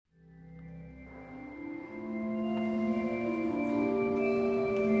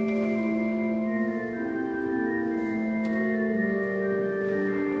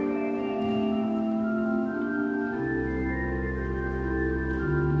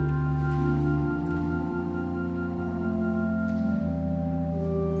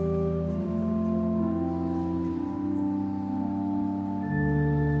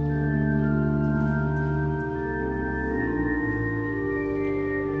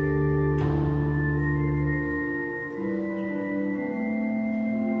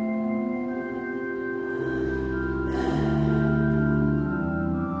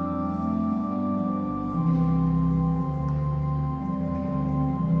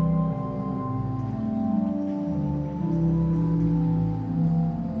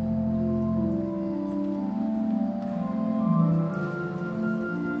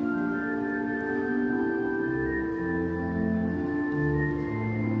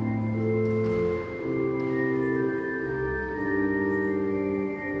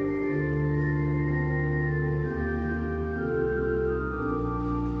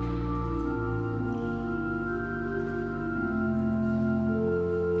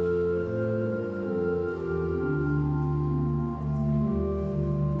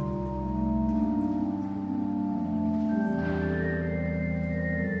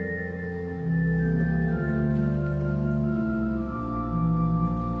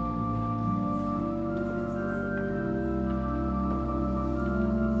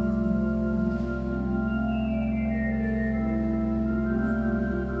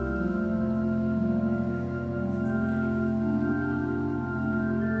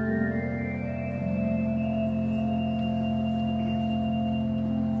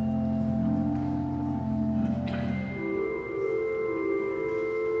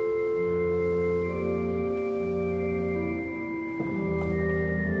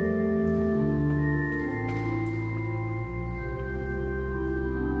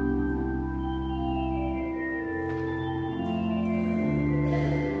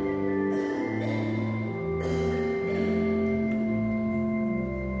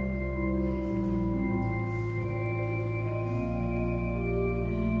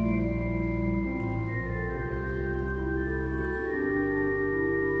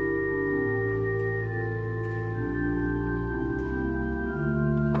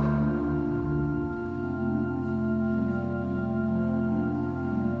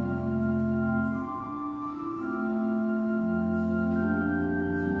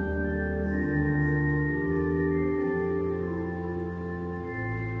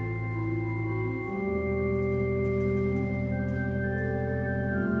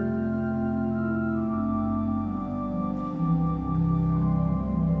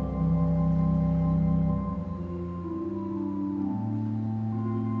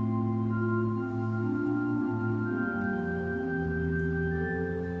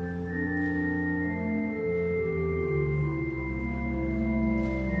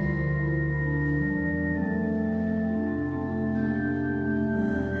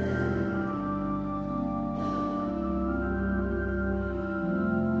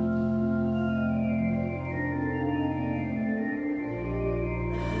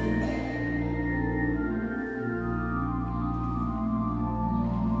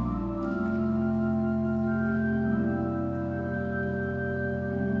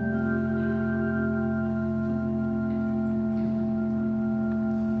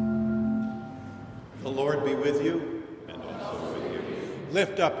with you, and also with you.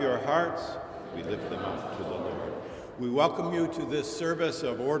 Lift up your hearts. We lift them up to the Lord. We welcome you to this service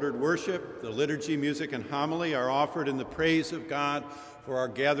of ordered worship. The liturgy, music, and homily are offered in the praise of God for our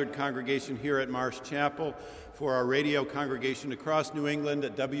gathered congregation here at Marsh Chapel, for our radio congregation across New England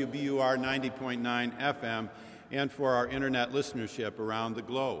at WBUR 90.9 FM, and for our internet listenership around the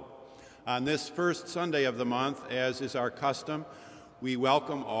globe. On this first Sunday of the month, as is our custom, we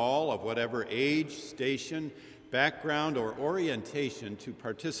welcome all of whatever age, station, background, or orientation to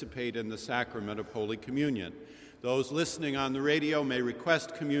participate in the sacrament of Holy Communion. Those listening on the radio may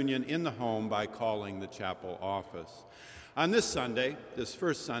request communion in the home by calling the chapel office. On this Sunday, this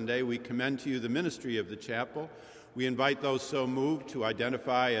first Sunday, we commend to you the ministry of the chapel. We invite those so moved to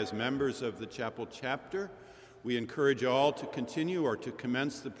identify as members of the chapel chapter. We encourage all to continue or to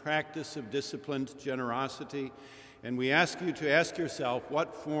commence the practice of disciplined generosity. And we ask you to ask yourself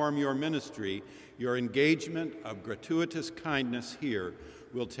what form your ministry, your engagement of gratuitous kindness here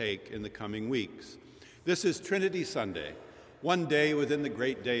will take in the coming weeks. This is Trinity Sunday, one day within the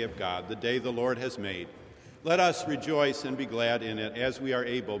great day of God, the day the Lord has made. Let us rejoice and be glad in it. As we are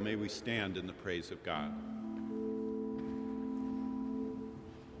able, may we stand in the praise of God.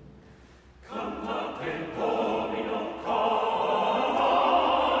 Let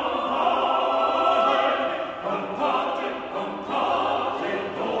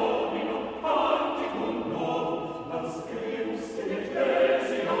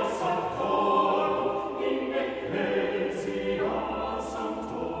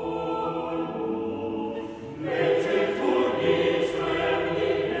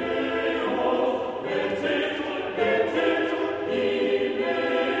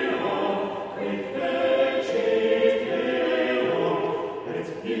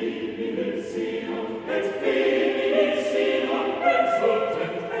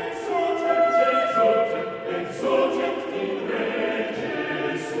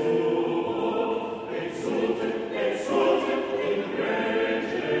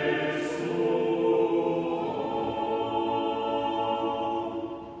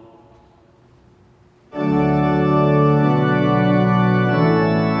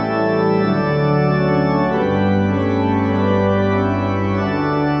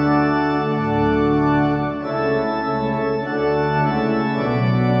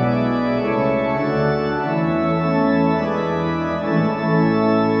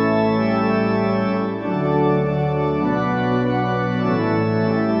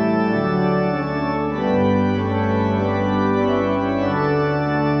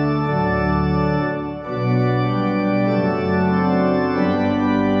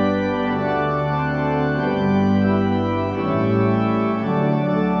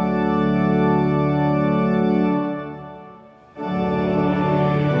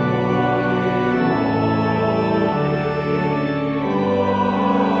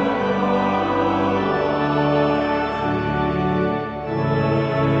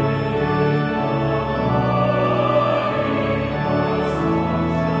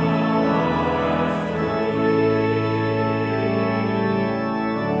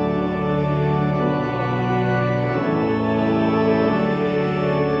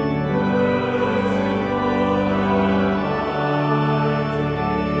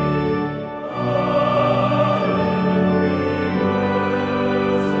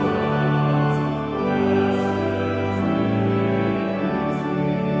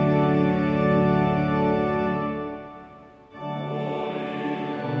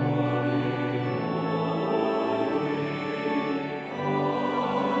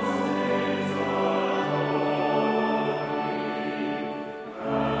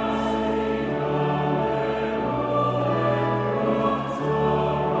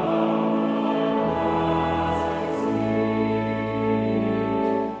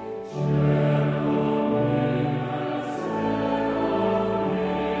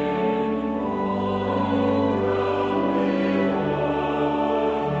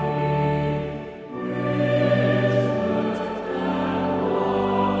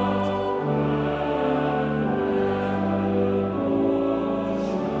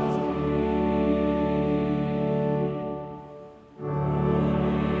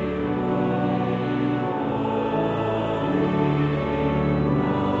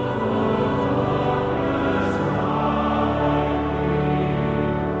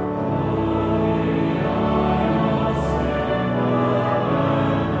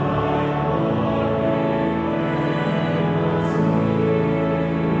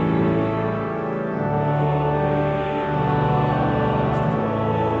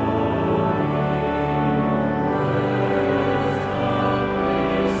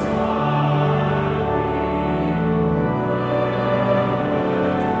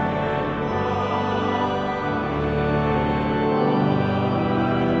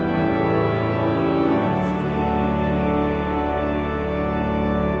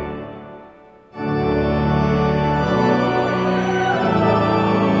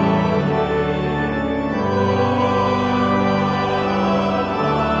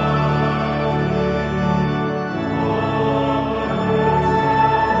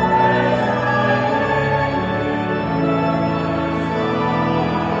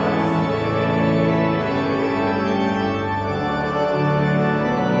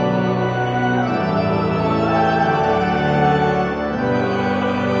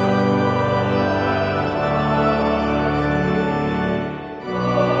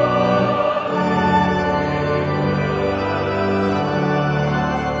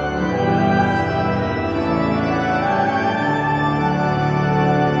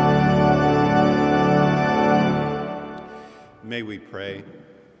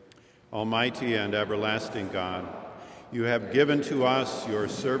Almighty and everlasting God, you have given to us, your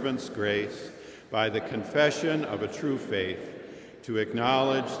servants, grace by the confession of a true faith to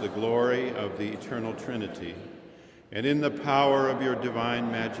acknowledge the glory of the eternal Trinity, and in the power of your divine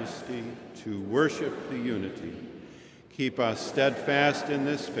majesty to worship the unity. Keep us steadfast in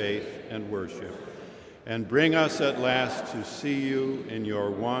this faith and worship, and bring us at last to see you in your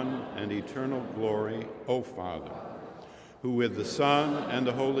one and eternal glory, O Father, who with the Son and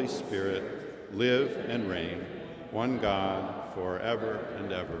the Holy Spirit live and reign, one God, forever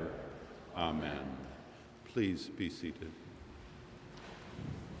and ever. Amen. Please be seated.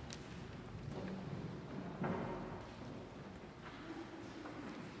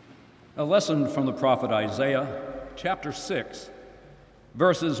 A lesson from the prophet Isaiah, chapter 6,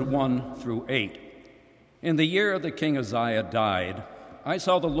 verses 1 through 8. In the year that King Uzziah died, I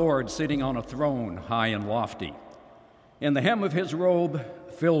saw the Lord sitting on a throne high and lofty, and the hem of his robe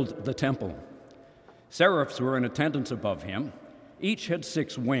filled the temple. Seraphs were in attendance above him. Each had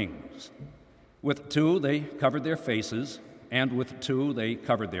 6 wings. With 2 they covered their faces, and with 2 they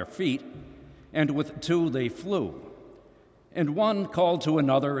covered their feet, and with 2 they flew. And one called to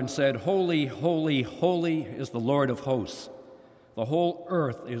another and said, Holy, holy, holy is the Lord of hosts. The whole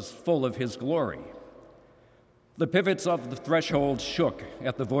earth is full of his glory. The pivots of the threshold shook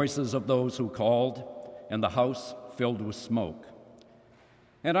at the voices of those who called, and the house filled with smoke.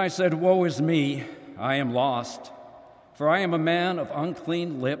 And I said, Woe is me, I am lost, for I am a man of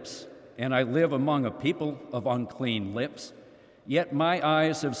unclean lips, and I live among a people of unclean lips. Yet my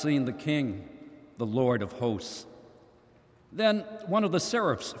eyes have seen the King, the Lord of hosts. Then one of the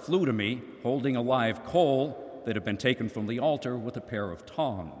seraphs flew to me, holding a live coal that had been taken from the altar with a pair of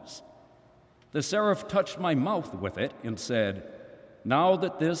tongs. The seraph touched my mouth with it and said, Now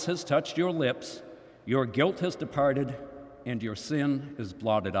that this has touched your lips, your guilt has departed and your sin is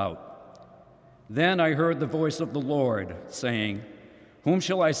blotted out. Then I heard the voice of the Lord saying, Whom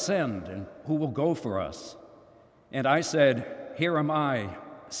shall I send, and who will go for us? And I said, Here am I,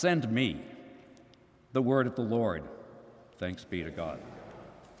 send me. The word of the Lord. Thanks be to God.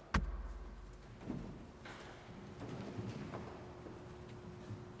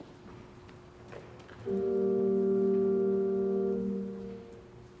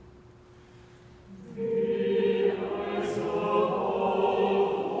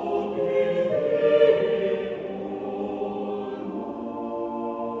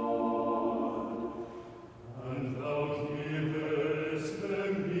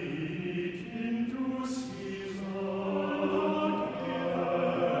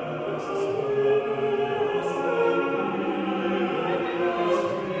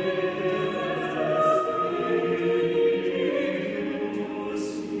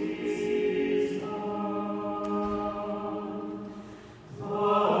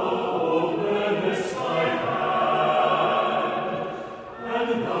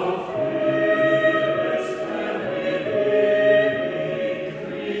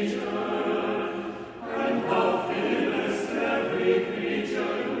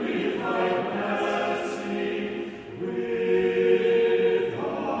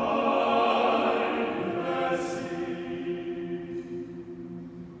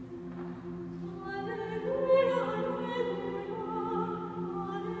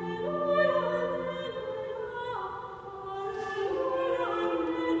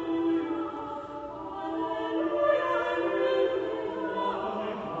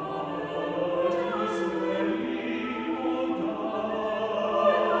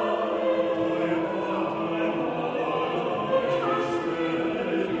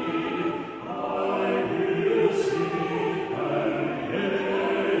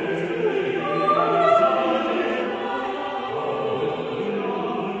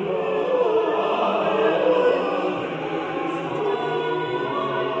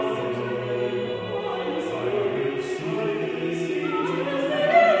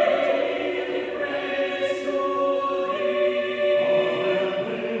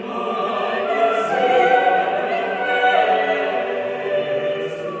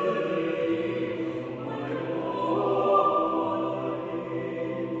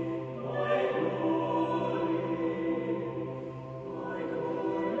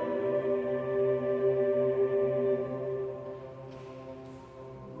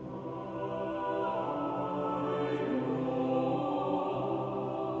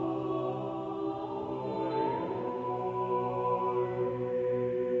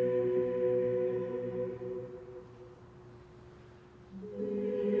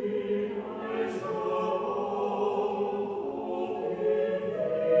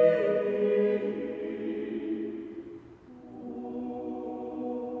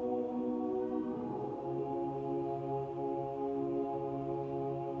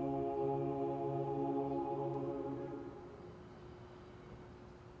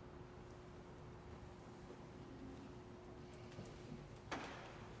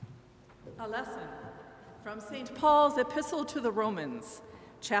 A lesson from St. Paul's Epistle to the Romans,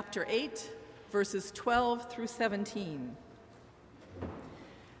 chapter 8, verses 12 through 17.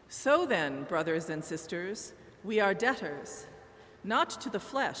 So then, brothers and sisters, we are debtors, not to the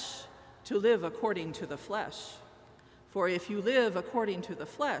flesh, to live according to the flesh. For if you live according to the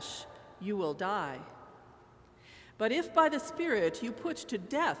flesh, you will die. But if by the Spirit you put to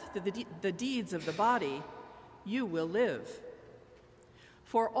death the deeds of the body, you will live.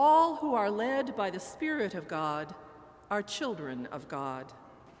 For all who are led by the Spirit of God are children of God.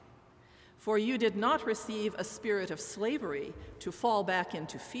 For you did not receive a spirit of slavery to fall back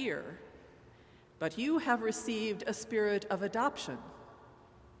into fear, but you have received a spirit of adoption.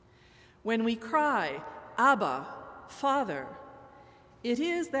 When we cry, Abba, Father, it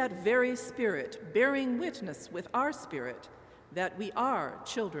is that very Spirit bearing witness with our spirit that we are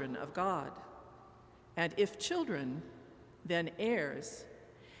children of God. And if children, then heirs,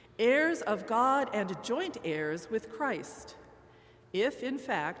 heirs of God and joint heirs with Christ, if in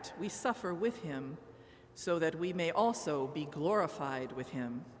fact we suffer with him, so that we may also be glorified with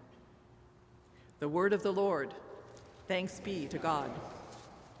him. The word of the Lord. Thanks be to God.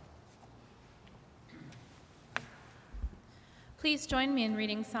 Please join me in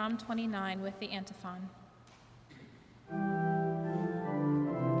reading Psalm 29 with the antiphon.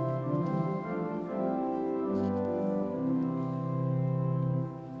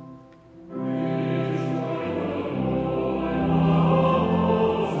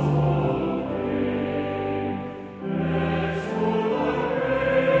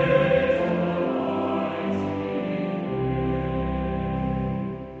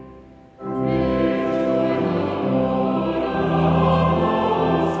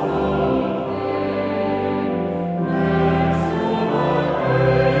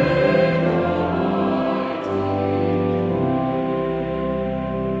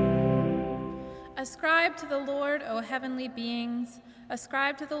 Ascribe to the Lord, O heavenly beings,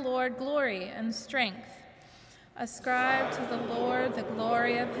 ascribe to the Lord glory and strength. Ascribe to the Lord the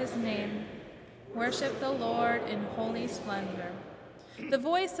glory of his name. Worship the Lord in holy splendor. The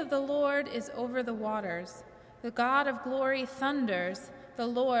voice of the Lord is over the waters. The God of glory thunders, the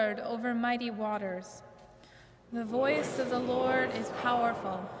Lord over mighty waters. The voice of the Lord is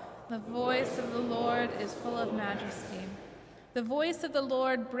powerful. The voice of the Lord is full of majesty. The voice of the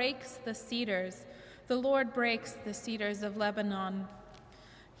Lord breaks the cedars. The Lord breaks the cedars of Lebanon.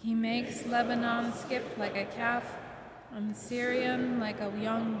 He makes Lebanon skip like a calf, and Syrian like a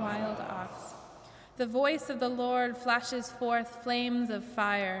young wild ox. The voice of the Lord flashes forth flames of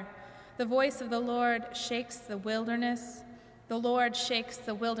fire. The voice of the Lord shakes the wilderness. The Lord shakes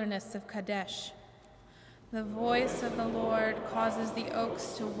the wilderness of Kadesh. The voice of the Lord causes the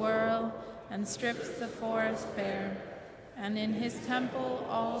oaks to whirl and strips the forest bare. And in his temple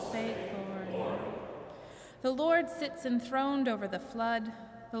all say glory. The Lord sits enthroned over the flood.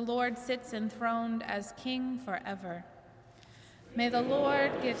 The Lord sits enthroned as king forever. May the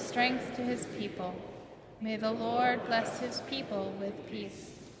Lord give strength to his people. May the Lord bless his people with peace.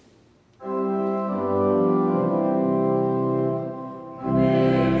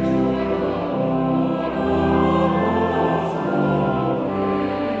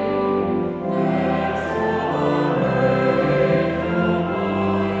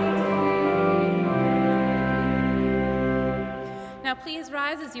 Please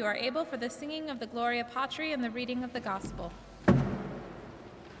rise as you are able for the singing of the Gloria Patri and the reading of the Gospel.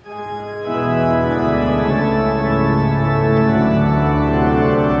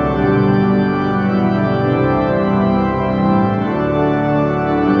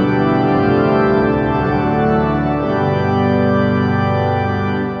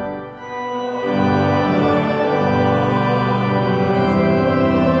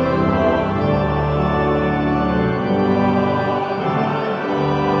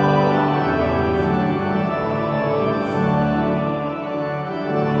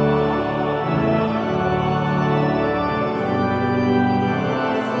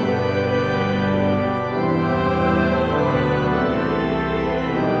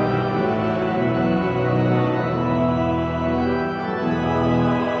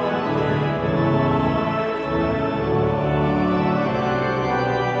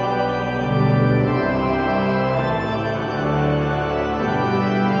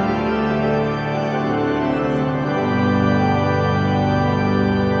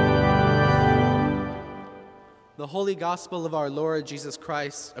 The Holy Gospel of our Lord Jesus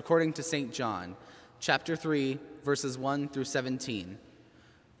Christ according to St. John, chapter 3, verses 1 through 17.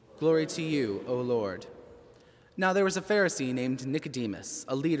 Glory to you, O Lord. Now there was a Pharisee named Nicodemus,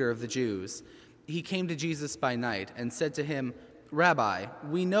 a leader of the Jews. He came to Jesus by night and said to him, "Rabbi,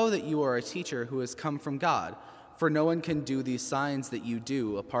 we know that you are a teacher who has come from God, for no one can do these signs that you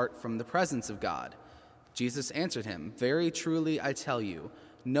do apart from the presence of God." Jesus answered him, "Very truly I tell you,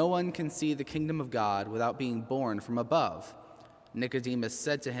 no one can see the kingdom of God without being born from above." Nicodemus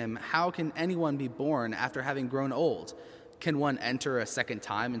said to him, "How can anyone be born after having grown old? Can one enter a second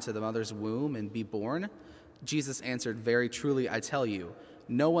time into the mother's womb and be born?" Jesus answered, "Very truly I tell you,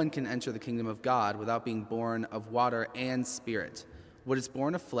 no one can enter the kingdom of God without being born of water and spirit. What is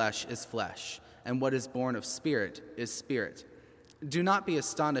born of flesh is flesh, and what is born of spirit is spirit. Do not be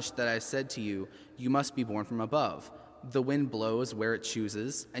astonished that I said to you, you must be born from above. The wind blows where it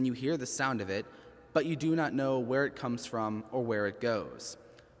chooses, and you hear the sound of it, but you do not know where it comes from or where it goes.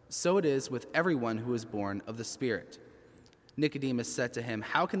 So it is with everyone who is born of the Spirit." Nicodemus said to him,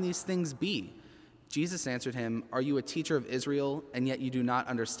 "How can these things be?" Jesus answered him, "Are you a teacher of Israel, and yet you do not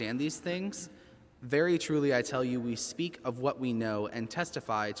understand these things? Very truly I tell you, we speak of what we know and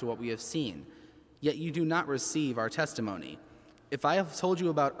testify to what we have seen, yet you do not receive our testimony. If I have told you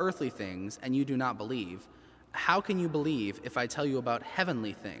about earthly things and you do not believe, how can you believe if I tell you about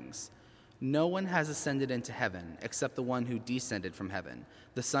heavenly things? No one has ascended into heaven except the one who descended from heaven,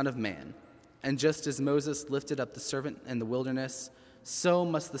 the Son of Man. And just as Moses lifted up the serpent in the wilderness, so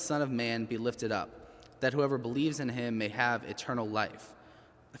must the Son of Man be lifted up, that whoever believes in him may have eternal life.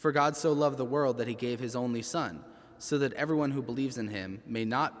 For God so loved the world that he gave his only Son, so that everyone who believes in him may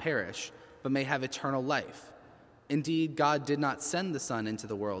not perish, but may have eternal life. Indeed, God did not send the Son into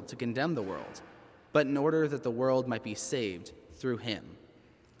the world to condemn the world, but in order that the world might be saved through him."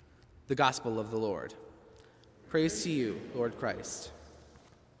 The Gospel of the Lord. Praise to you, Lord Christ.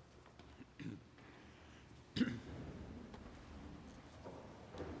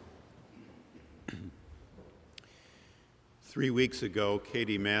 3 weeks ago,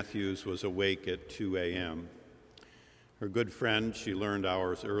 Katie Matthews was awake at 2 a.m. Her good friend, she learned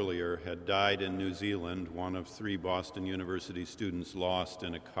hours earlier, had died in New Zealand, one of 3 Boston University students lost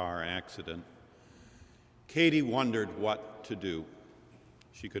in a car accident. Katie wondered what to do.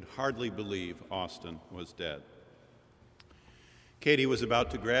 She could hardly believe Austin was dead. Katie was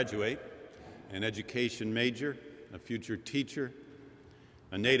about to graduate, an education major, a future teacher,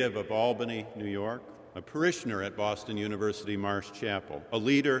 a native of Albany, New York, a parishioner at Boston University Marsh Chapel, a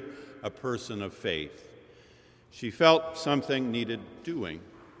leader, a person of faith. She felt something needed doing.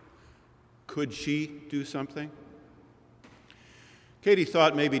 Could she do something? Katie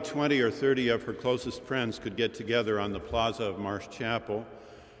thought maybe 20 or 30 of her closest friends could get together on the plaza of Marsh Chapel,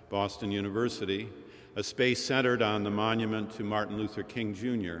 Boston University, a space centered on the monument to Martin Luther King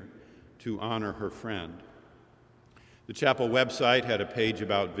Jr., to honor her friend. The chapel website had a page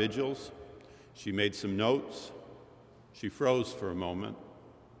about vigils. She made some notes. She froze for a moment.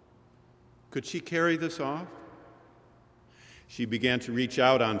 Could she carry this off? She began to reach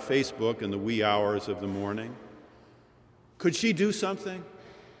out on Facebook in the wee hours of the morning. Could she do something?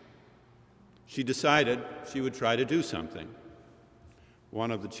 She decided she would try to do something. One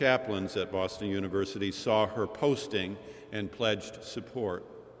of the chaplains at Boston University saw her posting and pledged support.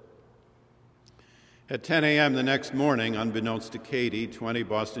 At 10 a.m. the next morning, unbeknownst to Katie, 20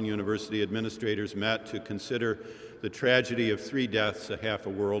 Boston University administrators met to consider the tragedy of 3 deaths a half a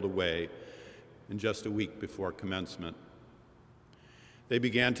world away, and just a week before commencement. They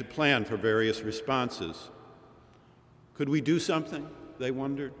began to plan for various responses. Could we do something? They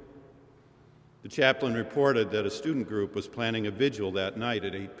wondered. The chaplain reported that a student group was planning a vigil that night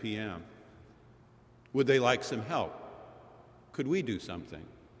at 8 p.m. Would they like some help? Could we do something?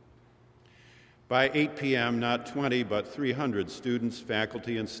 By 8 p.m., not 20, but 300 students,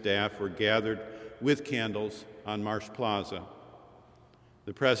 faculty, and staff were gathered with candles on Marsh Plaza.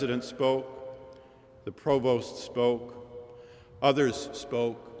 The president spoke, the provost spoke, others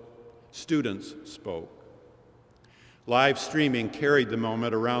spoke, students spoke. Live streaming carried the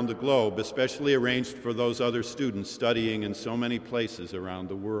moment around the globe, especially arranged for those other students studying in so many places around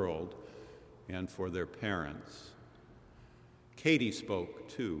the world, and for their parents. Katie spoke,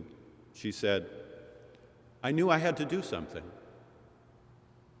 too. She said, "I knew I had to do something."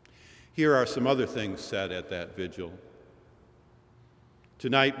 Here are some other things said at that vigil.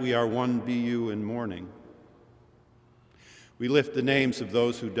 Tonight we are one BU in mourning. We lift the names of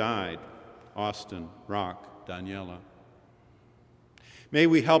those who died, Austin, Rock, Daniela. May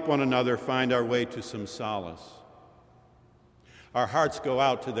we help one another find our way to some solace. Our hearts go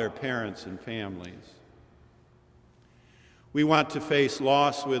out to their parents and families. We want to face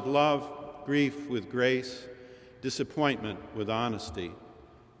loss with love, grief with grace, disappointment with honesty,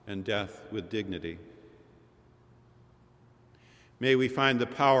 and death with dignity. May we find the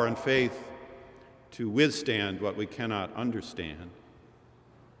power and faith to withstand what we cannot understand.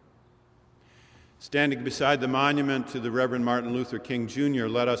 Standing beside the monument to the Reverend Martin Luther King Jr.,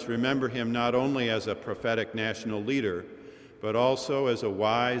 let us remember him not only as a prophetic national leader, but also as a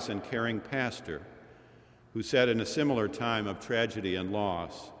wise and caring pastor who said in a similar time of tragedy and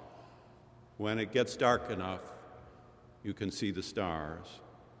loss, "When it gets dark enough, you can see the stars."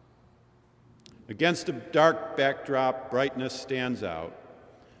 Against a dark backdrop, brightness stands out,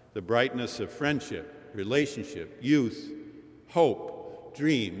 the brightness of friendship, relationship, youth, hope,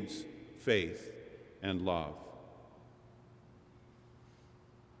 dreams, faith, and love.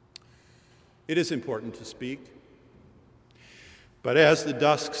 It is important to speak. But as the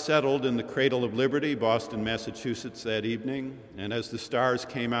dusk settled in the cradle of liberty, Boston, Massachusetts, that evening, and as the stars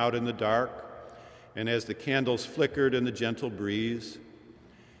came out in the dark, and as the candles flickered in the gentle breeze,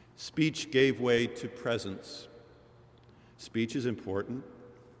 speech gave way to presence. Speech is important.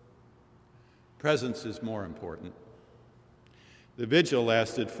 Presence is more important. The vigil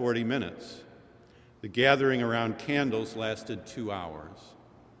lasted 40 minutes. The gathering around candles lasted 2 hours.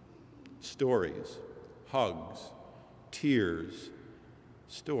 Stories, hugs, tears,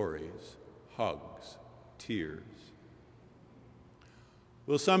 stories, hugs, tears.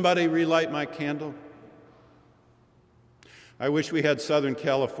 Will somebody relight my candle? I wish we had Southern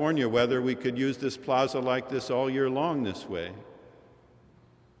California weather. We could use this plaza like this all year long this way.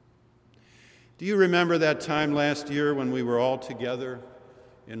 Do you remember that time last year when we were all together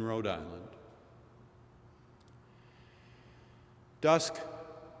in Rhode Island? Dusk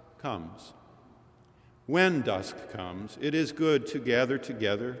comes. When dusk comes, it is good to gather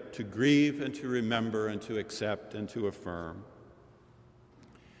together, to grieve and to remember and to accept and to affirm.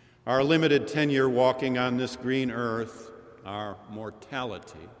 Our limited tenure walking on this green earth, our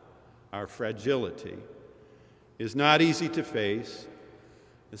mortality, our fragility, is not easy to face,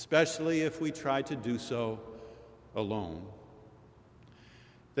 especially if we try to do so alone.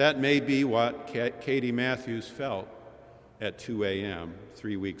 That may be what Katie Matthews felt at 2 a.m.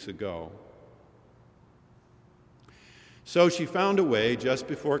 3 weeks ago. So she found a way just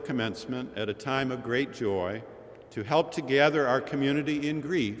before commencement, at a time of great joy, to help to gather our community in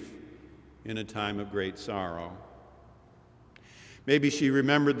grief in a time of great sorrow. Maybe she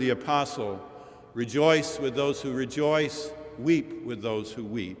remembered the apostle, "Rejoice with those who rejoice, weep with those who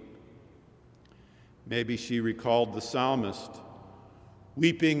weep." Maybe she recalled the psalmist,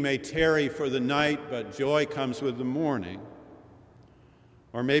 "Weeping may tarry for the night, but joy comes with the morning."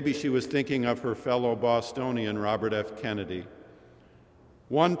 Or maybe she was thinking of her fellow Bostonian, Robert F. Kennedy.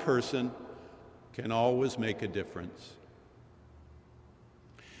 One person can always make a difference.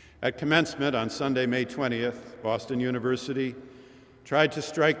 At commencement on Sunday, May 20th, Boston University tried to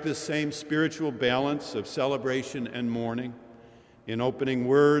strike this same spiritual balance of celebration and mourning in opening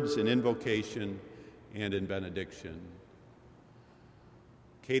words, in invocation, and in benediction.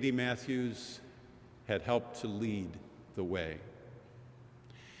 Katie Matthews had helped to lead the way.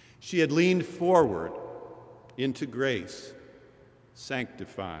 She had leaned forward into grace,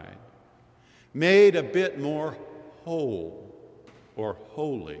 sanctified, made a bit more whole or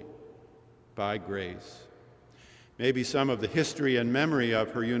holy by grace. Maybe some of the history and memory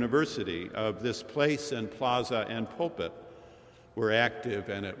of her university, of this place and plaza and pulpit, were active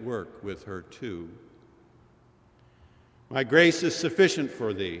and at work with her too. "My grace is sufficient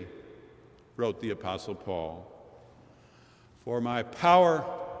for thee," wrote the Apostle Paul. "For my power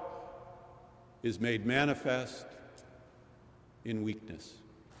is made manifest in weakness."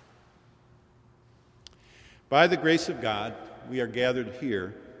 By the grace of God, we are gathered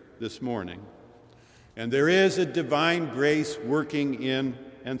here this morning, and there is a divine grace working in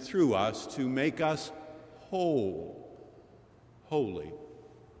and through us to make us whole, holy,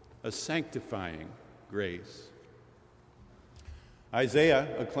 a sanctifying grace.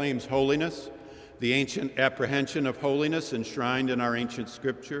 Isaiah acclaims holiness, the ancient apprehension of holiness enshrined in our ancient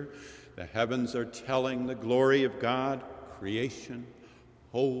scripture. The heavens are telling the glory of God, creation,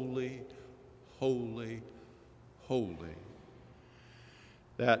 holy, holy, holy.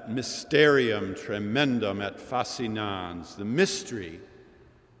 That mysterium tremendum et fascinans, the mystery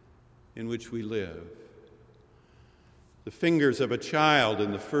in which we live. The fingers of a child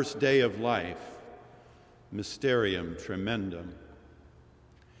in the first day of life, mysterium tremendum.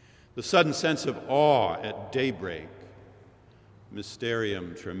 The sudden sense of awe at daybreak,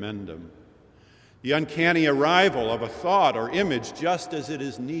 mysterium tremendum. The uncanny arrival of a thought or image just as it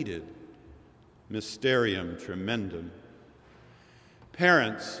is needed, mysterium tremendum.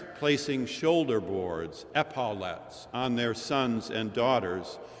 Parents placing shoulder boards, epaulettes on their sons and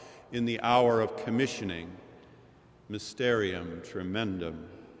daughters in the hour of commissioning, mysterium tremendum.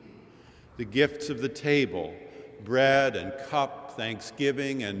 the gifts of the table, bread and cup,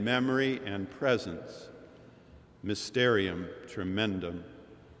 thanksgiving and memory and presence, mysterium tremendum.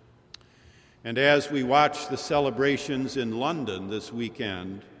 And as we watch the celebrations in London this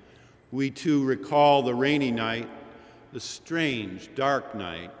weekend, we too recall the rainy night, the strange, dark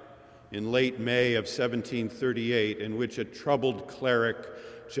night in late May of 1738, in which a troubled cleric,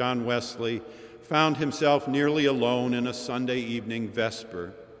 John Wesley, found himself nearly alone in a Sunday evening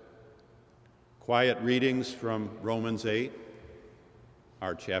vesper. Quiet readings from Romans 8,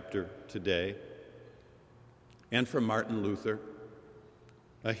 our chapter today, and from Martin Luther,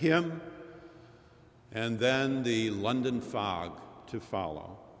 a hymn, and then the London fog to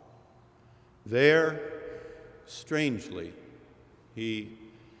follow. There, strangely, he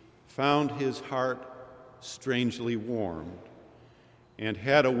found his heart strangely warmed and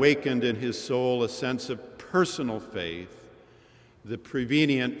had awakened in his soul a sense of personal faith, the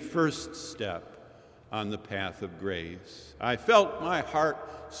prevenient first step on the path of grace. I felt my heart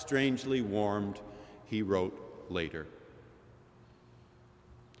strangely warmed, he wrote later.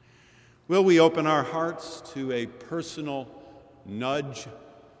 Will we open our hearts to a personal nudge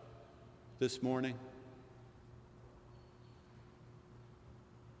this morning?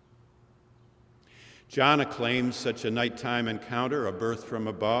 John acclaims such a nighttime encounter a birth from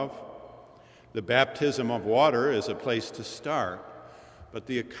above. The baptism of water is a place to start, but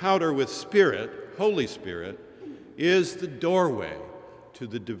the encounter with Spirit, Holy Spirit, is the doorway to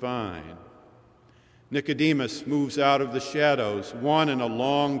the divine. Nicodemus moves out of the shadows, one in a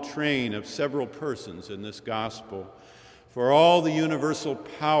long train of several persons in this gospel. For all the universal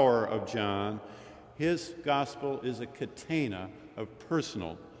power of John, his gospel is a catena of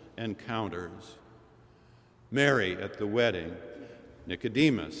personal encounters. Mary at the wedding,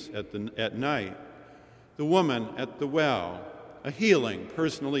 Nicodemus at night, the woman at the well, a healing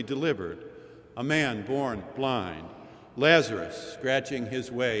personally delivered, a man born blind, Lazarus scratching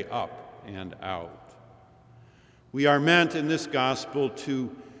his way up and out. We are meant in this gospel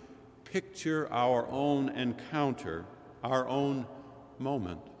to picture our own encounter, our own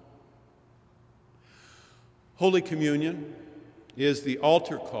moment. Holy Communion is the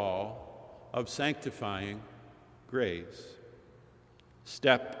altar call of sanctifying grace.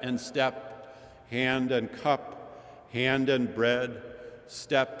 Step and step, hand and cup, hand and bread,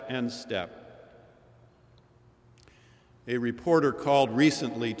 step and step. A reporter called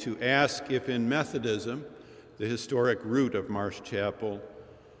recently to ask if in Methodism, the historic root of Marsh Chapel,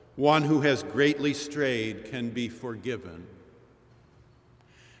 one who has greatly strayed can be forgiven.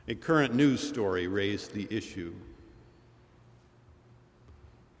 A current news story raised the issue.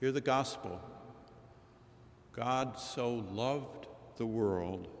 Hear the gospel. God so loved the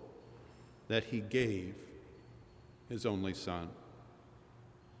world that he gave his only Son.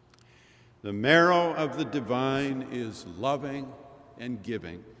 The marrow of the divine is loving and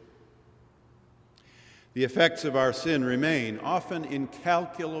giving. The effects of our sin remain, often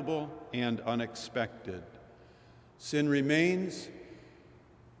incalculable and unexpected. Sin remains,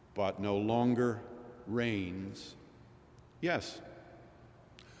 but no longer reigns. Yes,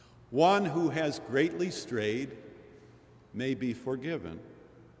 one who has greatly strayed may be forgiven.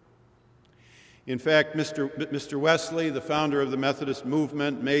 In fact, Mr. Wesley, the founder of the Methodist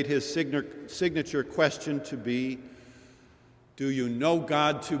movement, made his signature question to be, do you know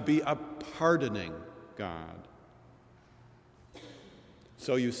God to be a pardoning God?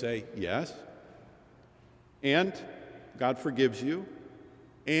 So you say, yes, and God forgives you,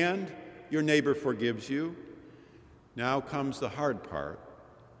 and your neighbor forgives you. Now comes the hard part.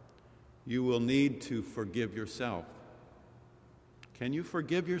 You will need to forgive yourself. Can you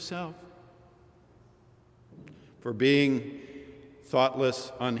forgive yourself for being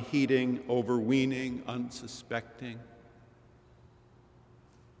thoughtless, unheeding, overweening, unsuspecting?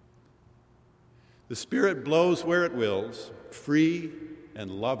 The Spirit blows where it wills, free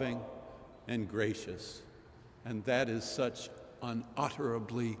and loving and gracious, and that is such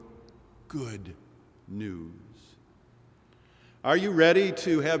unutterably good news. Are you ready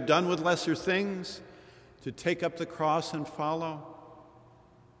to have done with lesser things, to take up the cross and follow?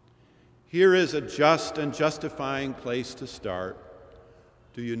 Here is a just and justifying place to start.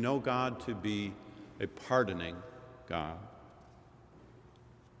 Do you know God to be a pardoning God?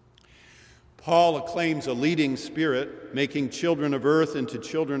 Paul acclaims a leading Spirit, making children of earth into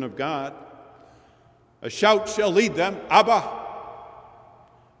children of God. A shout shall lead them, Abba!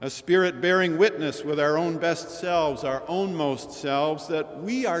 A Spirit bearing witness with our own best selves, our own most selves, that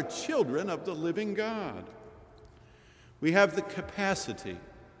we are children of the living God. We have the capacity,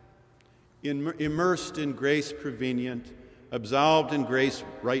 immersed in grace prevenient, absolved in grace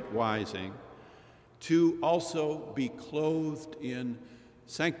right wising, to also be clothed in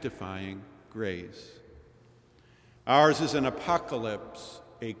sanctifying grace. Ours is an apocalypse,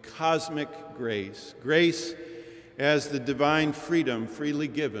 a cosmic grace, grace as the divine freedom freely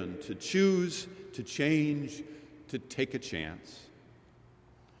given to choose, to change, to take a chance.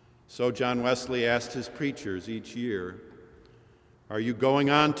 So John Wesley asked his preachers each year, are you going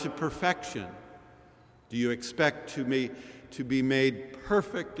on to perfection? Do you expect to be made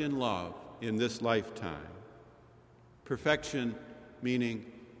perfect in love in this lifetime? Perfection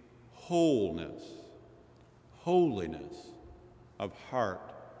meaning wholeness, holiness of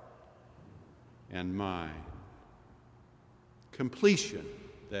heart and mind. Completion,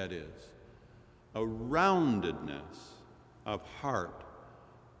 that is, a roundedness of heart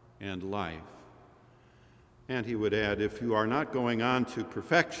and life. And he would add, if you are not going on to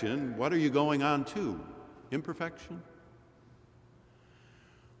perfection, what are you going on to? Imperfection?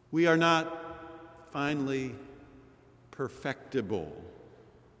 We are not finally perfectible,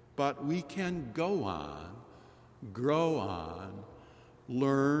 but we can go on, grow on,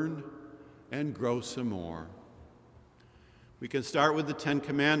 learn, and grow some more. We can start with the 10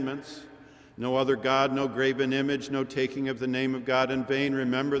 Commandments. No other God, no graven image, no taking of the name of God in vain.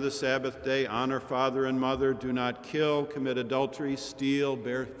 Remember the Sabbath day, honor father and mother, do not kill, commit adultery, steal,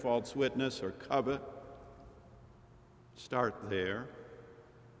 bear false witness, or covet. Start there.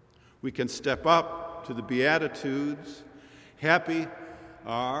 We can step up to the Beatitudes. Happy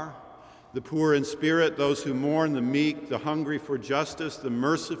are the poor in spirit, those who mourn, the meek, the hungry for justice, the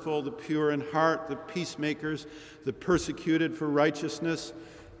merciful, the pure in heart, the peacemakers, the persecuted for righteousness,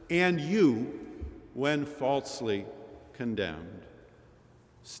 and you when falsely condemned.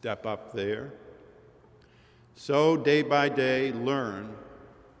 Step up there. So day by day, learn.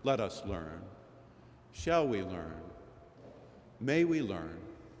 Let us learn. Shall we learn? May we learn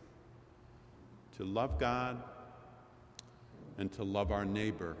to love God and to love our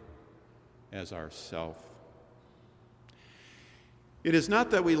neighbor as ourself. It is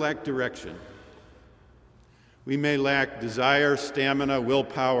not that we lack direction. We may lack desire, stamina,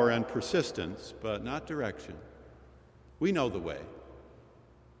 willpower, and persistence, but not direction. We know the way.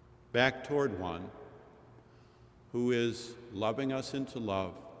 Back toward one who is loving us into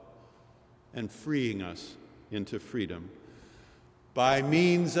love and freeing us into freedom by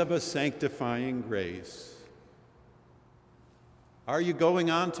means of a sanctifying grace. Are you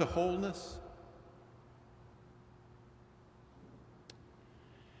going on to wholeness?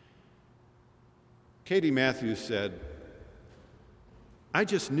 Katie Matthews said, I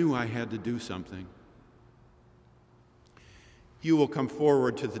just knew I had to do something. You will come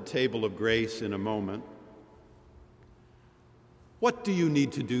forward to the table of grace in a moment. What do you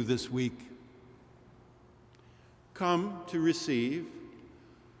need to do this week? Come to receive,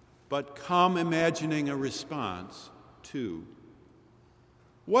 but come imagining a response too.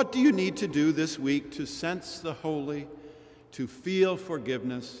 What do you need to do this week to sense the holy, to feel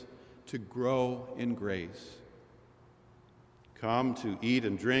forgiveness, to grow in grace? Come to eat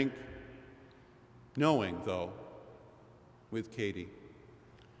and drink, knowing, though, with Katie,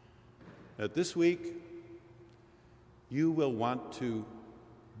 that this week you will want to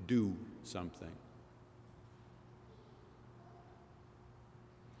do something.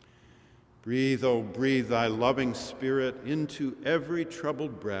 Breathe, oh, breathe thy loving spirit into every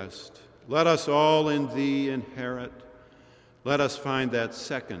troubled breast. Let us all in thee inherit. Let us find that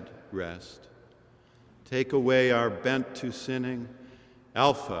second rest. Take away our bent to sinning,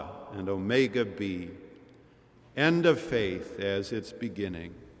 Alpha and Omega be, end of faith as its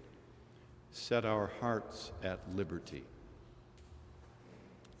beginning. Set our hearts at liberty.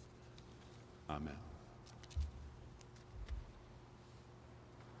 Amen.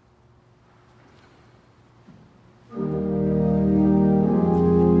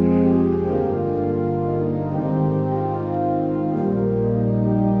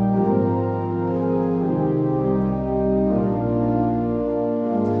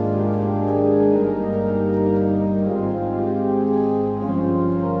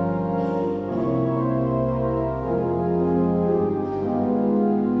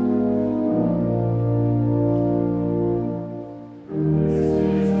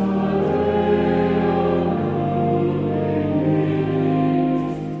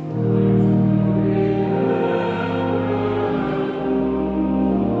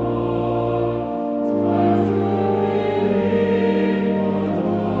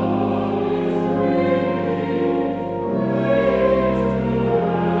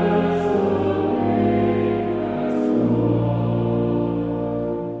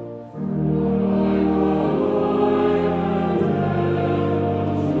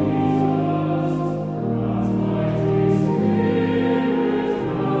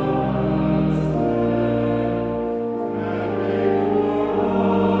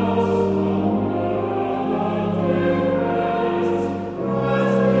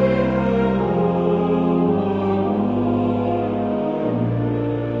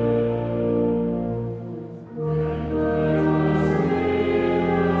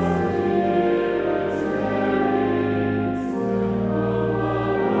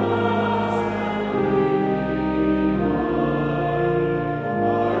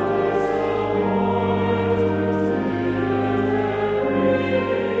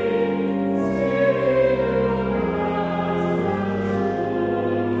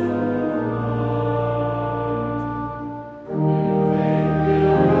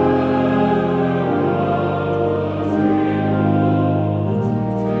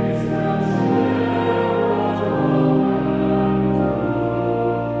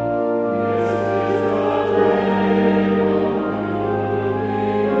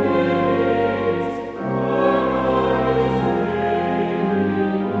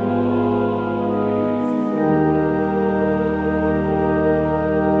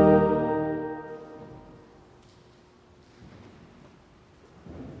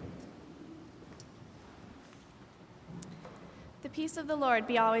 peace of the Lord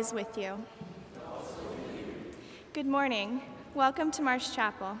be always with you. Good morning. Welcome to Marsh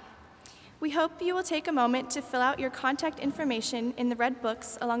Chapel. We hope you will take a moment to fill out your contact information in the red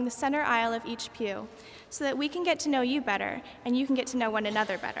books along the center aisle of each pew so that we can get to know you better and you can get to know one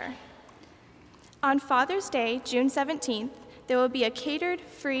another better. On Father's Day, June 17th, there will be a catered,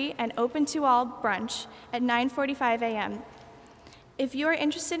 free, and open to all brunch at 9:45 a.m. If you are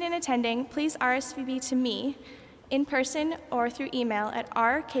interested in attending, please RSVP to me in person or through email at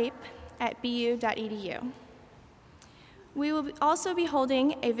rcape@bu.edu. We will also be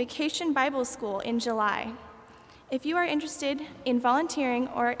holding a vacation Bible school in July. If you are interested in volunteering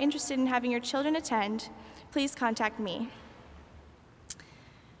or interested in having your children attend, please contact me.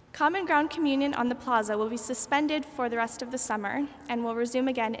 Common Ground Communion on the Plaza will be suspended for the rest of the summer and will resume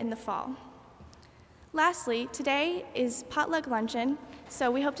again in the fall. Lastly, today is potluck luncheon, so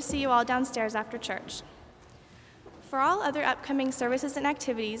we hope to see you all downstairs after church. For all other upcoming services and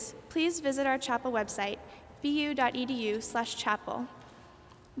activities, please visit our chapel website, bu.edu/chapel,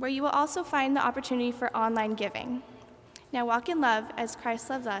 where you will also find the opportunity for online giving. Now walk in love as Christ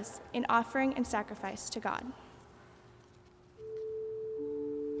loves us in offering and sacrifice to God.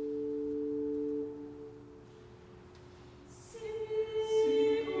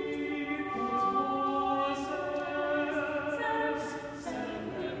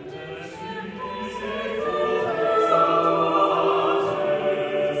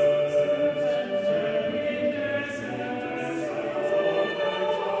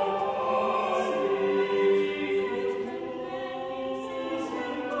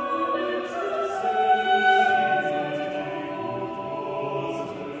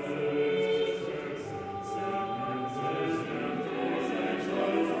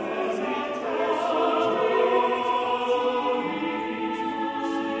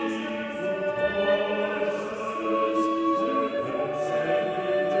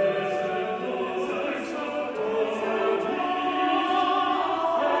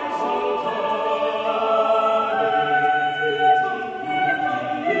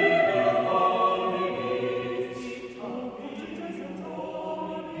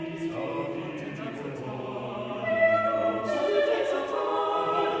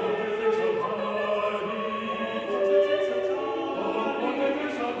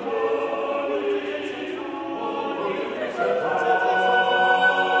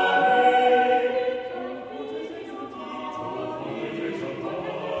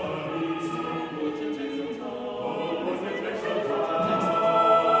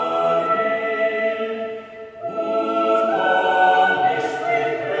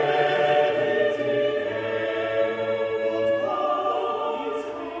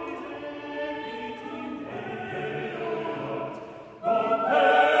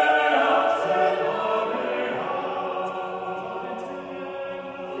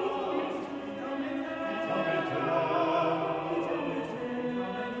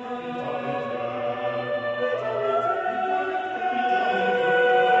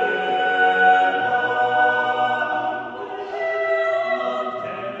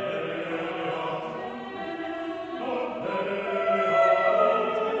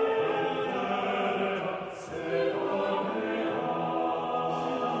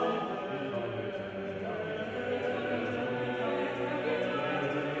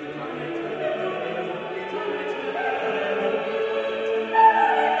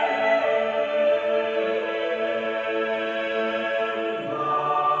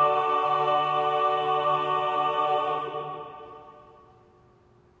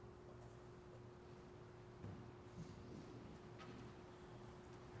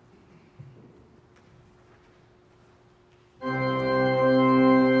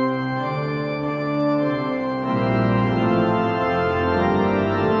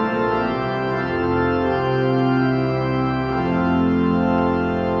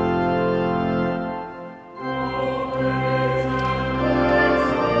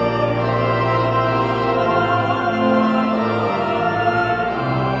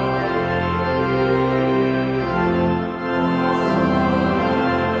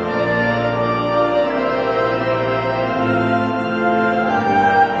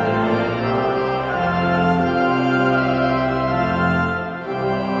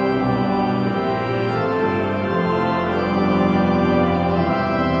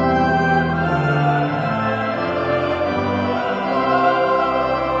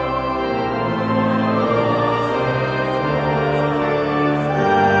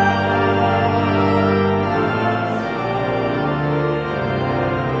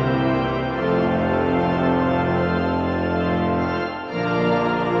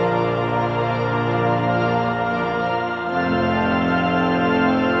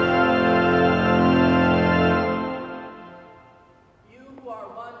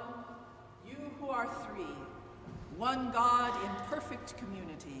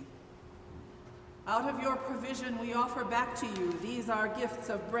 community. Out of your provision we offer back to you these our gifts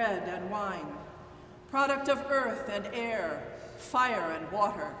of bread and wine, product of earth and air, fire and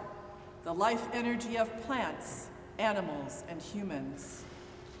water, the life energy of plants, animals, and humans.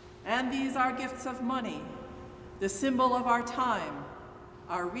 And these are gifts of money, the symbol of our time,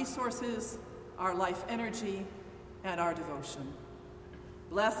 our resources, our life energy, and our devotion.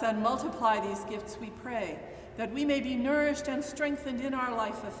 Bless and multiply these gifts, we pray, that we may be nourished and strengthened in our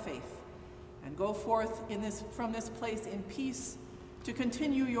life of faith, and go forth from this place in peace to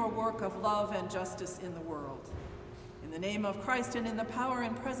continue your work of love and justice in the world. In the name of Christ and in the power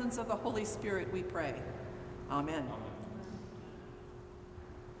and presence of the Holy Spirit, we pray. Amen.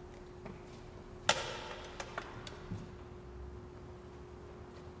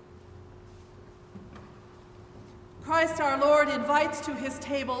 Christ our Lord invites to his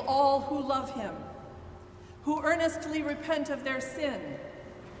table all who love him, who earnestly repent of their sin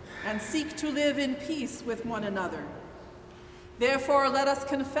and seek to live in peace with one another. Therefore, let us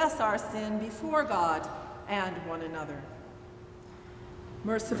confess our sin before God and one another.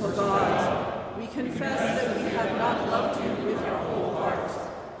 Merciful God, we confess that we have not loved you with your whole heart.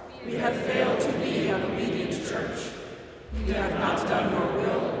 We have failed to be an obedient church. We have not done your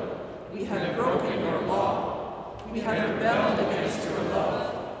will. We have broken your law. We have rebelled against your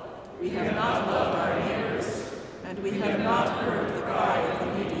love. We have not loved our neighbors, and we have not heard the cry of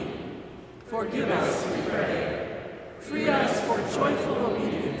the needy. Forgive us, we pray. Free us for joyful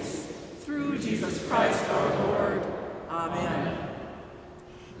obedience, through Jesus Christ our Lord. Amen.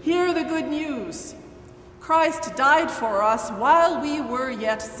 Hear the good news. Christ died for us while we were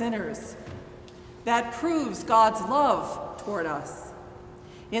yet sinners. That proves God's love toward us.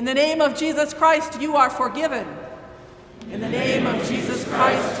 In the name of Jesus Christ, you are forgiven. In the name of Jesus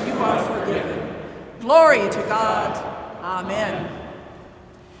Christ, you are forgiven. Glory to God. Amen.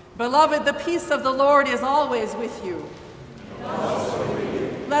 Beloved, the peace of the Lord is always with you.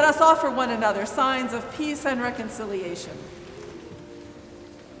 Let us offer one another signs of peace and reconciliation.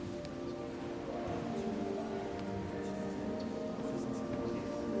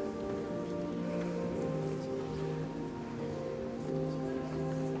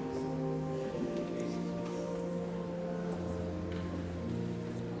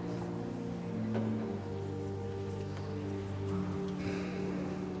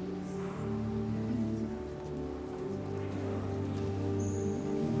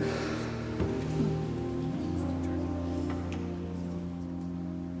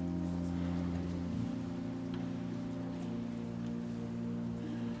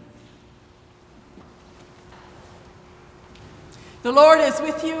 The Lord is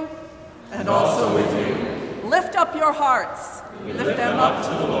with you, and also with you. Lift up your hearts. We lift them up to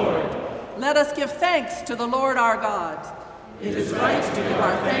the Lord. Let us give thanks to the Lord our God. It is right to give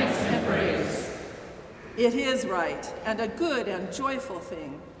our thanks and praise. It is right and a good and joyful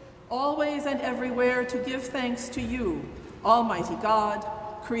thing, always and everywhere to give thanks to you, Almighty God,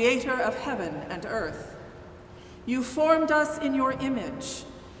 creator of heaven and earth. You formed us in your image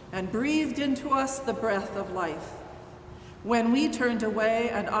and breathed into us the breath of life. When we turned away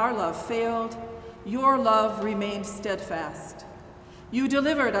and our love failed, your love remained steadfast. You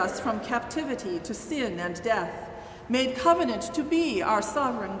delivered us from captivity to sin and death, made covenant to be our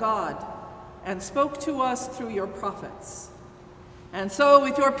sovereign God, and spoke to us through your prophets. And so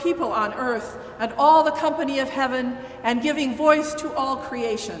with your people on earth and all the company of heaven, and giving voice to all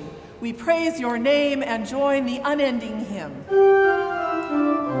creation, we praise your name and join the unending hymn.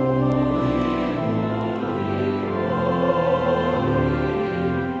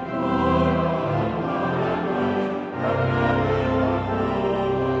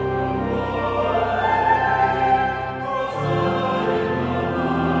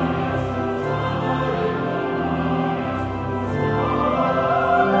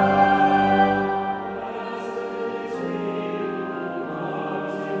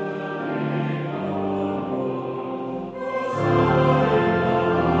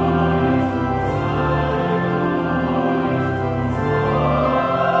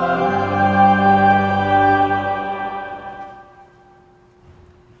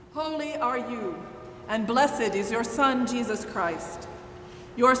 And blessed is your Son, Jesus Christ.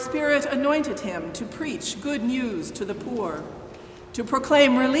 Your Spirit anointed him to preach good news to the poor, to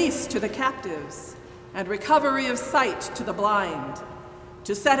proclaim release to the captives, and recovery of sight to the blind,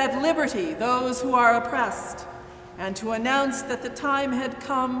 to set at liberty those who are oppressed, and to announce that the time had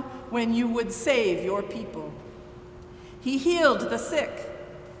come when you would save your people. He healed the sick,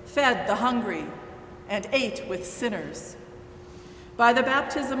 fed the hungry, and ate with sinners. By the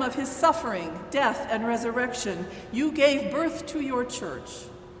baptism of his suffering, death, and resurrection, you gave birth to your church,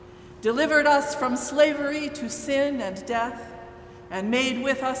 delivered us from slavery to sin and death, and made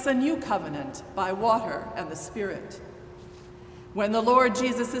with us a new covenant by water and the Spirit. When the Lord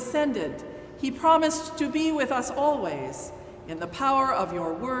Jesus ascended, he promised to be with us always in the power of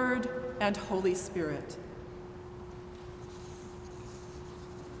your word and Holy Spirit.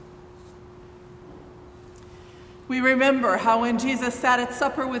 We remember how when Jesus sat at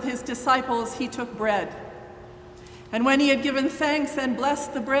supper with his disciples, he took bread. And when he had given thanks and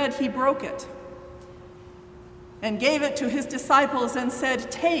blessed the bread, he broke it and gave it to his disciples and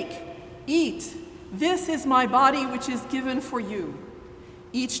said, "Take, eat. This is my body which is given for you.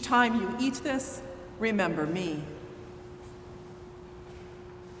 Each time you eat this, remember me."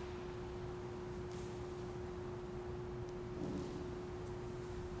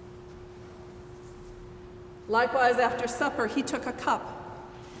 Likewise, after supper, he took a cup.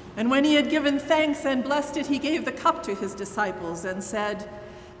 And when he had given thanks and blessed it, he gave the cup to his disciples and said,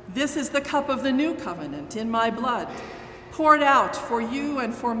 "This is the cup of the new covenant in my blood, poured out for you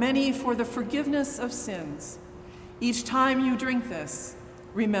and for many for the forgiveness of sins. Each time you drink this,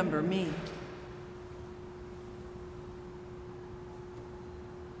 remember me."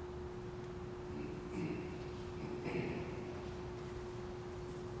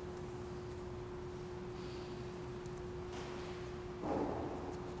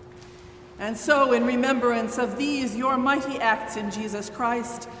 And so, in remembrance of these, your mighty acts in Jesus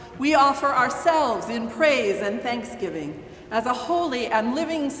Christ, we offer ourselves in praise and thanksgiving as a holy and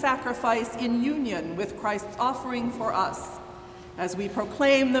living sacrifice in union with Christ's offering for us, as we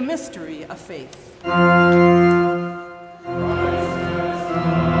proclaim the mystery of faith.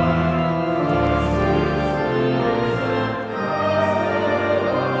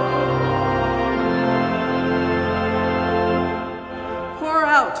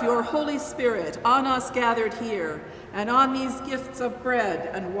 Your Holy Spirit on us gathered here and on these gifts of bread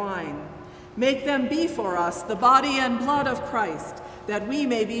and wine. Make them be for us the body and blood of Christ, that we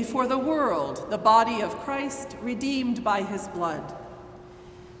may be for the world the body of Christ, redeemed by his blood.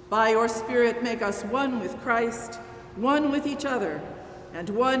 By your Spirit, make us one with Christ, one with each other, and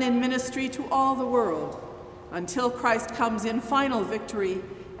one in ministry to all the world, until Christ comes in final victory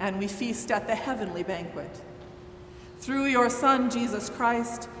and we feast at the heavenly banquet. Through your Son, Jesus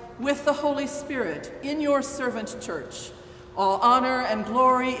Christ, with the Holy Spirit, in your servant church, all honor and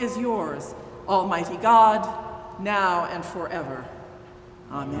glory is yours, Almighty God, now and forever.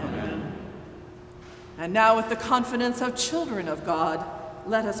 Amen. Amen. And now, with the confidence of children of God,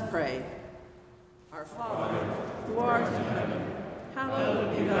 let us pray. Our Father, who art in heaven,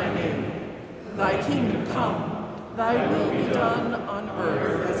 hallowed be thy name. Thy kingdom come, thy will be done on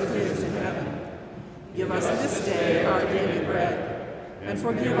earth as it is in heaven. Give us this day our daily bread, and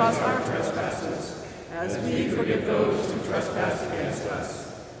forgive us our trespasses, as we forgive those who trespass against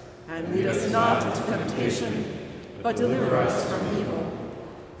us. And lead us not into temptation, but deliver us from evil.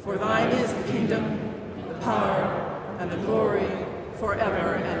 For thine is the kingdom, the power, and the glory,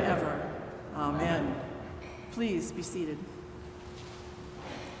 forever and ever. Amen. Please be seated.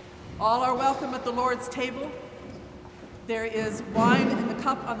 All are welcome at the Lord's table. There is wine in the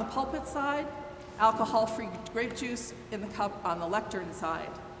cup on the pulpit side, alcohol-free grape juice in the cup on the lectern side.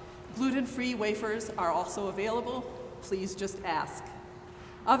 Gluten-free wafers are also available. Please just ask.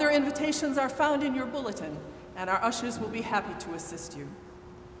 Other invitations are found in your bulletin, and our ushers will be happy to assist you.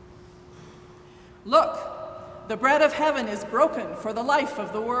 Look, the bread of heaven is broken for the life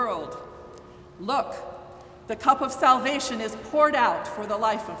of the world. Look, the cup of salvation is poured out for the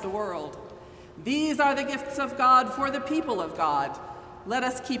life of the world. These are the gifts of God for the people of God. Let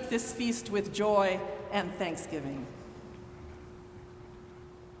us keep this feast with joy and thanksgiving.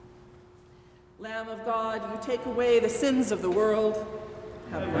 Lamb of God, you take away the sins of the world.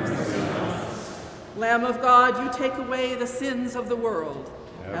 Have mercy on us. Lamb of God, you take away the sins of the world.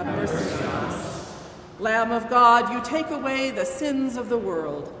 Have mercy on us. Lamb of God, you take away the sins of the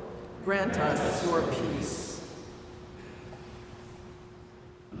world. Grant us your peace.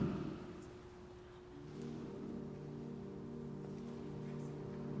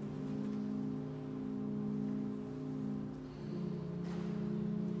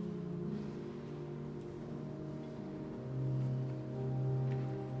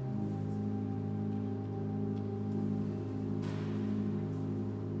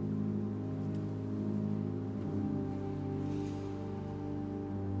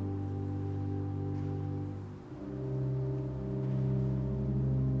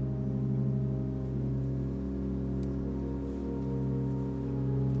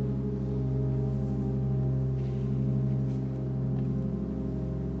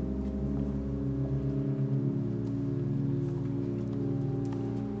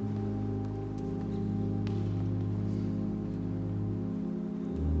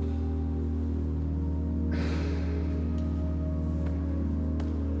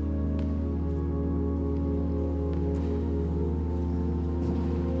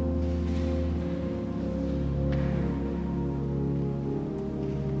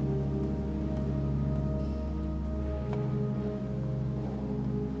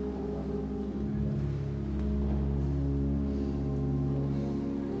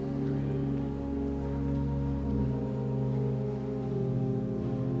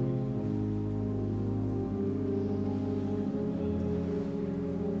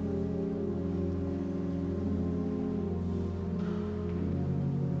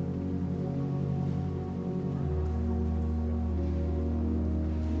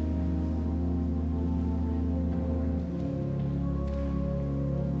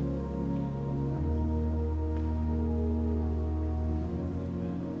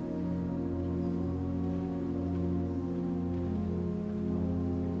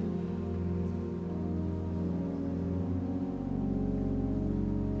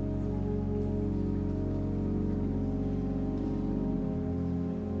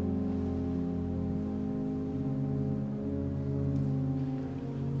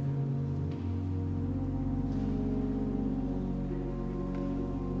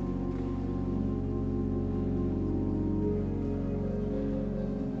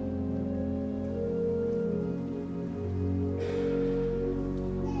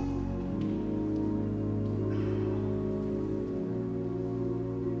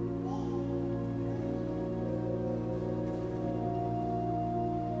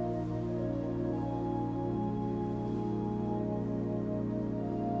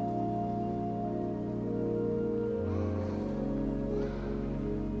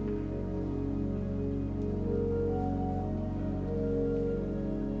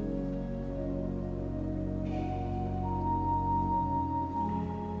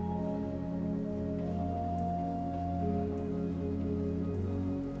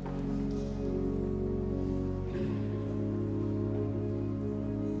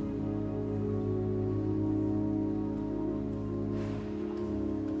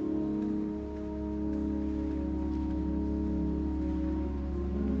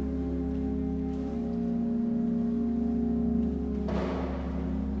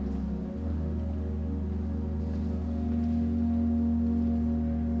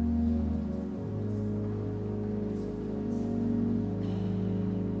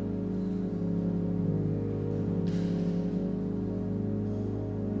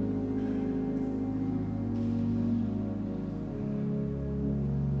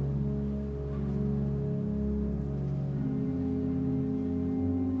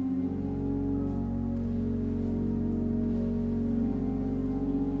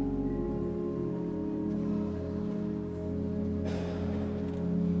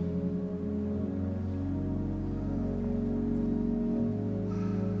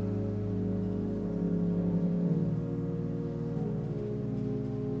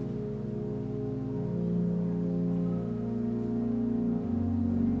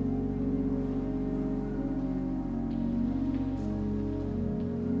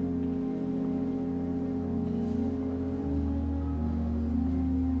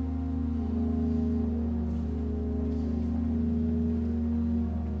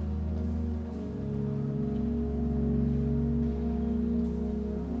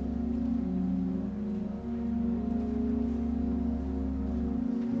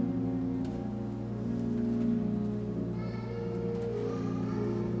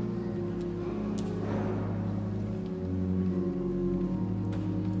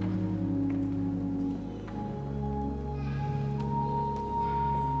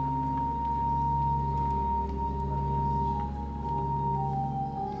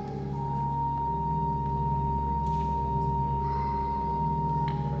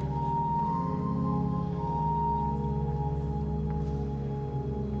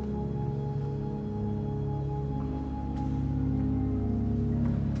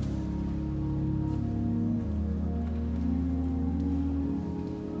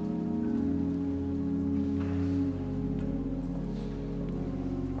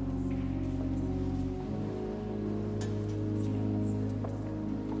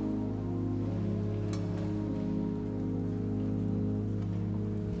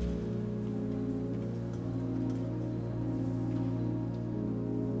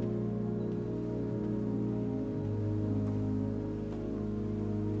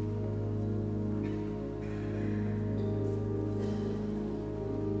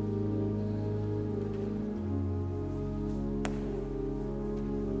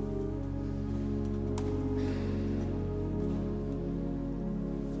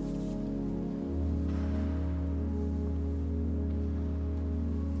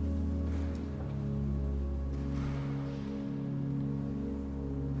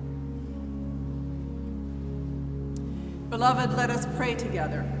 Beloved, let us pray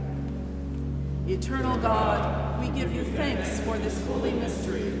together. Eternal God, we give you thanks for this holy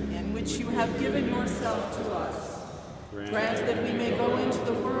mystery in which you have given yourself to us. Grant that we may go into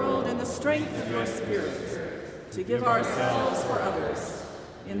the world in the strength of your Spirit, to give ourselves for others.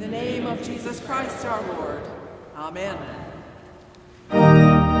 In the name of Jesus Christ our Lord. Amen.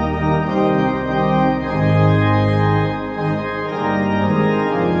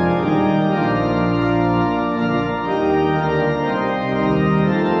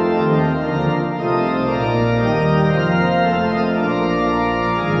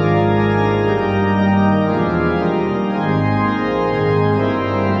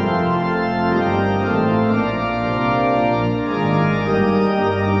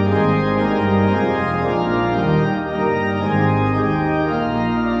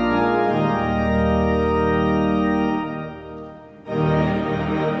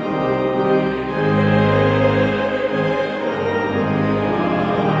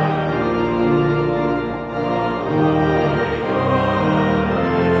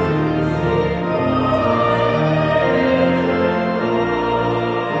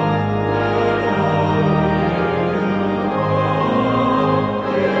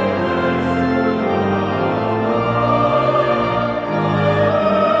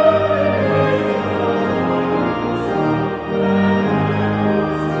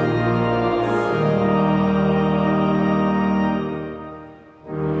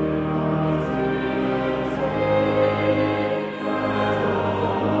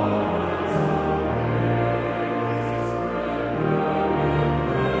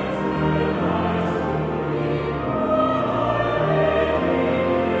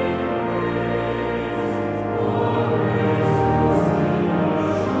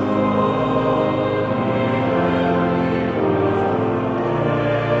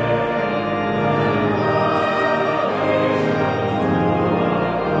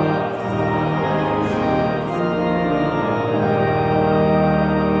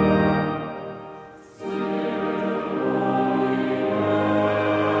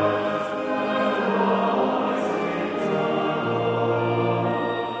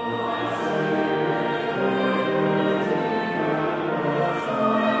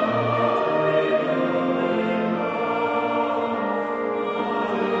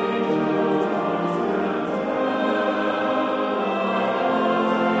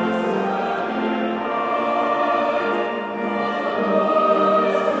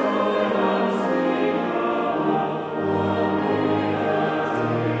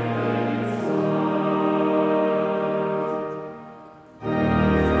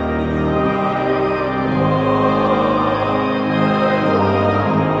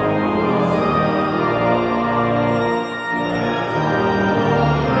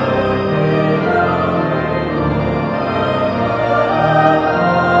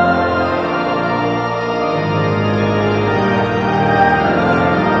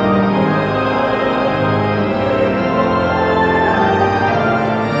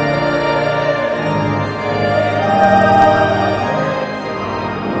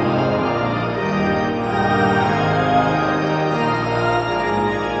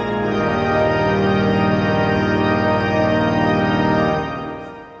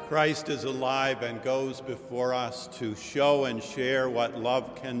 Christ is alive and goes before us to show and share what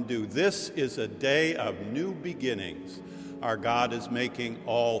love can do. This is a day of new beginnings. Our God is making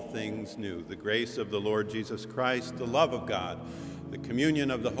all things new. The grace of the Lord Jesus Christ, the love of God, the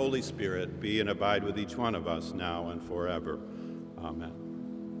communion of the Holy Spirit be and abide with each one of us now and forever. Amen.